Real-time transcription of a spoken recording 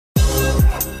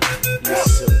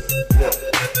Listen,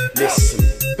 look,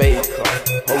 listen, Baker,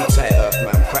 hold tight up,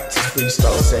 man. Practice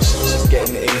freestyle sessions, just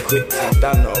getting it in quick and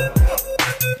done, oh.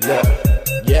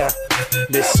 Look, yeah.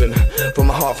 Listen, from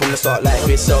my heart, from the start, life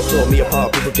itself tore me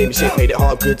apart. People gave me shit, made it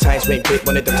hard, good times made quick.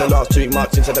 Wanted them to last too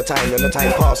much into the time, and the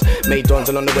time passed. Made dons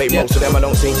along the way, most of them I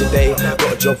don't see today.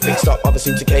 Got a job fixed up, others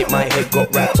seem to cape. My head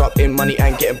got wrapped up in money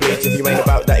and getting blazed. If you ain't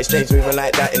about that, it's strange moving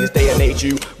like that. In this day and age,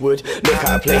 you would look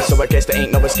out of place. So I guess there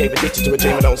ain't no escape. Addicted to a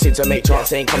dream, I don't seem to make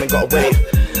chance. Ain't coming, got away.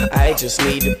 I just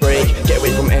need a break, get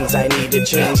away from ends, I need a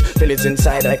change. Feelings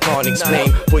inside, I can't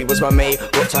explain. Thought you was my mate,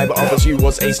 got tired, but others you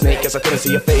was a snake. Guess I couldn't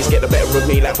see your face, get the better of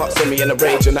me. Like fuck, send me in a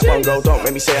rage. And that one girl, don't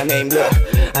make me say her name. Look,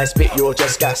 I spit, you're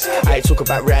just gas. I talk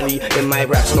about rally in my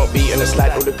raps, not beating a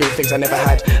slide. All the good things I never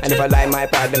had, and if I lie, my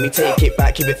bad. Let me take it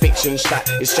back, keep it fiction, that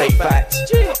is straight fact.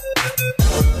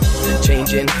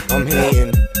 Changing, I'm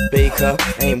hating. Baker,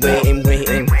 ain't waiting,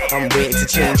 I'm waiting to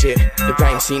change it. The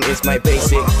grime scene is my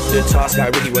basic, the task I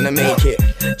really wanna make it.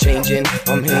 Changing,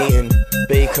 I'm hating.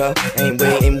 Baker, ain't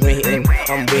waiting,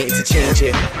 I'm waiting to change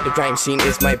it. The grime scene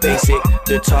is my basic,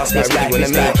 the task I really wanna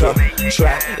make it.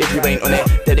 Try, if you ain't on it,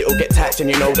 then it'll get taxed. And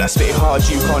you know that I spit it hard,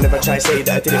 you can't ever try say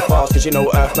that I did it fast. Cause you know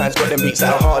Earthman's got them beats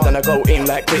that are hard, and I go in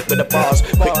like quick with the bars.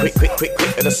 Quick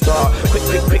at the start.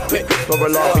 Quick for a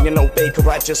laugh. And you know Baker,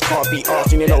 I just can't be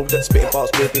asked. And you know that spitting bars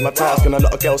will be my task. And a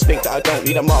lot of girls think that I don't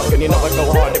need a mask. And you know I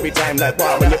go hard every time like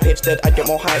wow. When you pitch dead, I get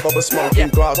more hype over smoking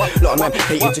grass. A lot of men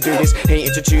hating to do this,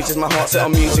 hating to choose. Is my heart set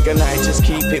on music and I just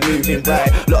keep it moving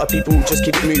right. A lot of people just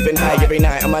keep it moving high every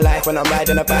night of my life. When I ride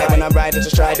and I vibe, when I ride I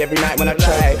just ride every night when I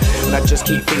try. And I just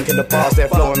keep thinking the bars, they're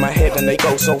flowing in my head and they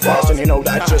go so fast. And you know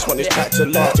that I just want this track to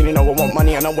last. And you know I want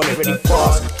money and I want it really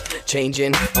fast.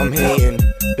 Changing, I'm hating.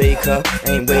 Baker,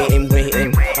 ain't waiting,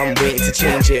 I'm waiting to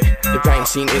change it. The grime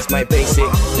scene is my basic,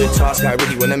 the task I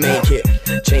really wanna make it.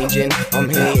 Changing, I'm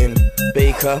hating.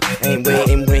 Baker, ain't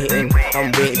waiting,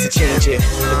 I'm waiting to change it.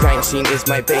 The grime scene is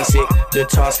my basic, the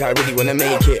task I really wanna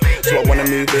make it. So I wanna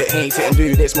move it, hate it and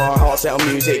do this. My heart set on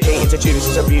music, hating to choose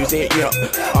is abuse it. Yeah,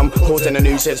 I'm causing a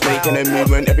nuisance, making a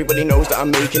movement. Everybody knows that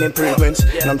I'm making improvements,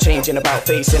 and I'm changing about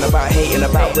facing, about hating,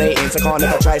 about ratings. I can't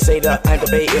ever try say that I'm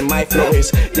debating. My flow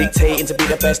is dictating to be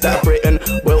the best out of Britain.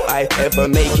 Will I ever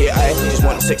make it? I just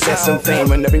want success and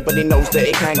fame, and everybody knows that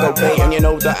it can go great. And you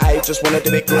know that I just wanna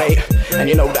do it great, and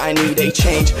you know that I need a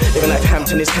change. Living like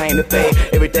Hampton is kind of bay.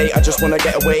 Every day I just wanna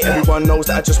get away. Everyone knows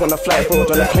that I just wanna fly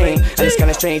abroad on a plane. And it's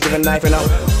kinda strange living life in a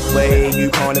way you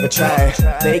can't ever try.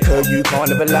 Baker, you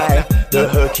can't ever lie. The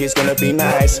hook is gonna be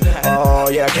nice. Oh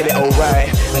yeah, I get it alright.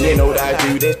 And you know that I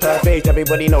do this perfect.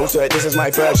 Everybody knows that this is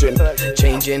my version.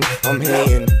 Changing, I'm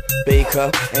hating. Baker,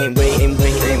 ain't waiting,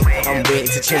 I'm waiting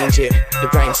to change it. The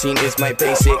grime scene is my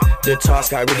basic, the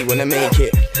task I really wanna make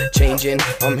it. Changing,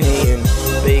 I'm hating.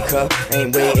 Baker,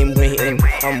 ain't waiting,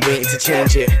 I'm waiting to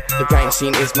change it. The grime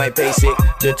scene is my basic,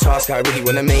 the task I really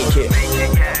wanna make it.